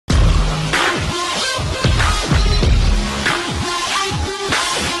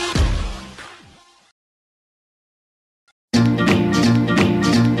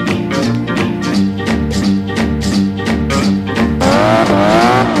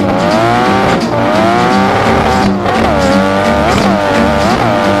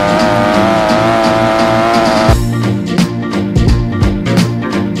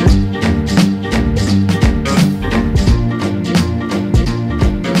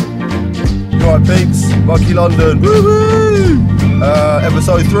Right peeps, Monkey London, woohoo!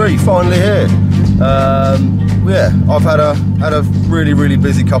 Episode 3, finally here. Yeah, I've had a really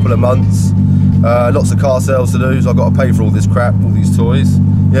busy couple of months. Lots of car sales to do, so I've got to pay for all this crap, all these toys.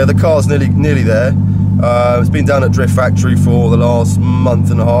 Yeah, the car's nearly there. It's been down at Drift Factory for the last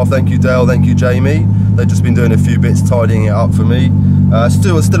month and a half. Thank you Dale, thank you Jamie. They've just been doing a few bits, tidying it up for me.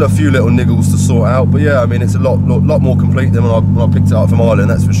 Still a few little niggles to sort out, but yeah, I mean it's a lot more complete than when I picked it up from Ireland,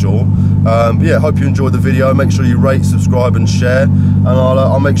 that's for sure. But yeah, hope you enjoyed the video. Make sure you rate, subscribe and share, and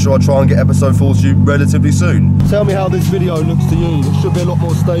I'll make sure I try and get episode 4 to you relatively soon. Tell me how this video looks to you. It should be a lot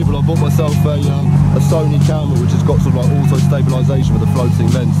more stable. I bought myself a Sony camera which has got sort of like auto stabilisation with a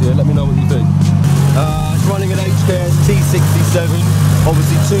floating lens. Yeah, let me know what you think. It's running an HKS T67,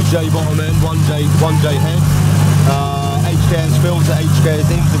 obviously 2 J bottom end, 1 J head. HKS filter, HKS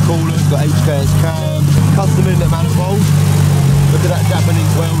intercooler, it's got HKS cam, custom inlet manifold. Look at that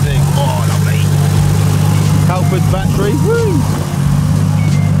Japanese welding, oh lovely. Halford's battery, woo!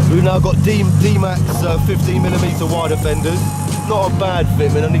 We've now got D-Max 15mm wider fenders. Not a bad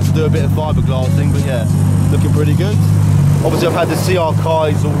fitment, I need to do a bit of fiberglassing, but yeah, looking pretty good. Obviously I've had the CR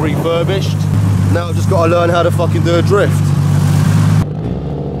Kais all refurbished. Now I've just got to learn how to fucking do a drift.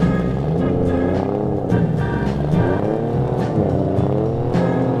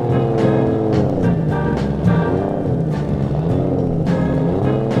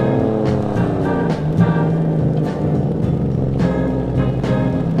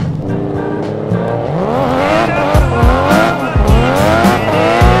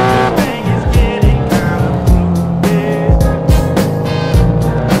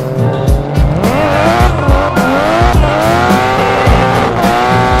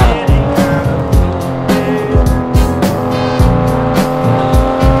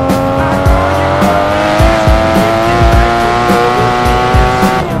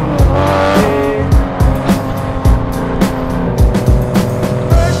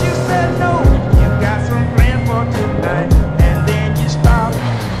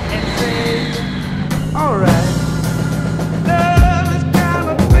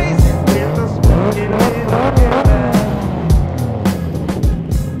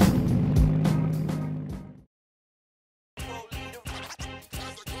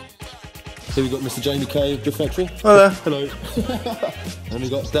 So we've got Mr. Jamie K of Drift Factory. Hi there. Hello. And we've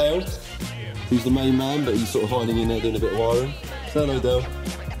got Dale, who's the main man, but he's sort of hiding in there doing a bit of wiring. Say hello, Dale.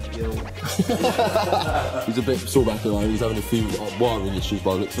 He's a bit sore back at home, he's having a few wiring issues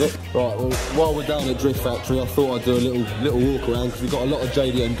by the looks of it. Right, well, while we're down at Drift Factory, I thought I'd do a little walk around because we've got a lot of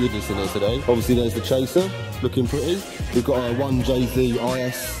JDM goodness in there today. Obviously there's the Chaser, looking pretty. We've got a 1JZ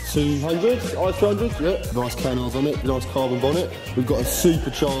IS200, IS200, yeah. Nice canals on it, nice carbon bonnet. We've got a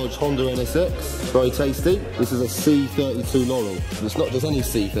supercharged Honda NSX, very tasty. This is a C32 Laurel. And it's not just any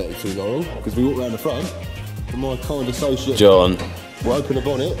C32 Laurel, because we walk around the front, and my kind associate John will open the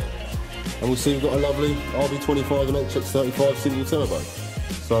bonnet, and we'll see we've got a lovely RB25 and HX35 single turbo.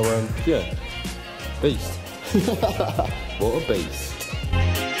 So yeah, beast. What a beast.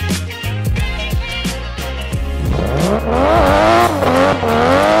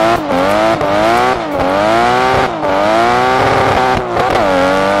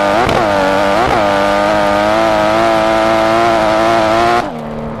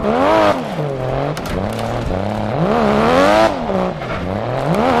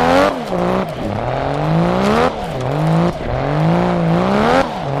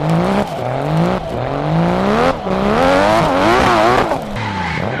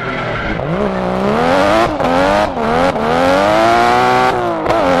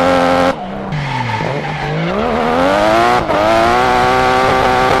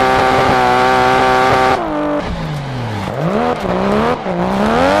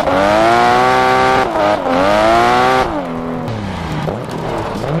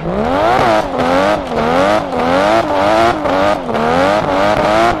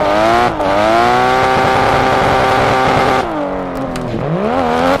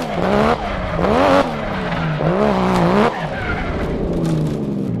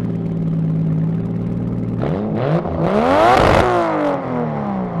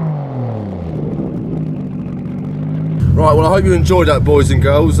 Right, well I hope you enjoyed that, boys and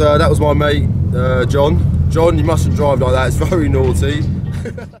girls. That was my mate, John. John, you mustn't drive like that, it's very naughty.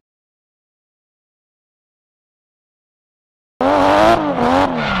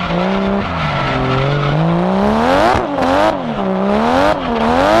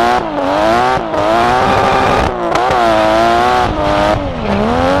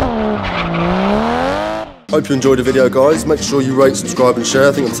 Hope you enjoyed the video, guys. Make sure you rate, subscribe and share.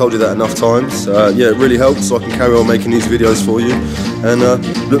 I think I've told you that enough times. Yeah, it really helps so I can carry on making these videos for you. and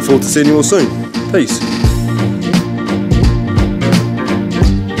look forward to seeing you all soon. Peace.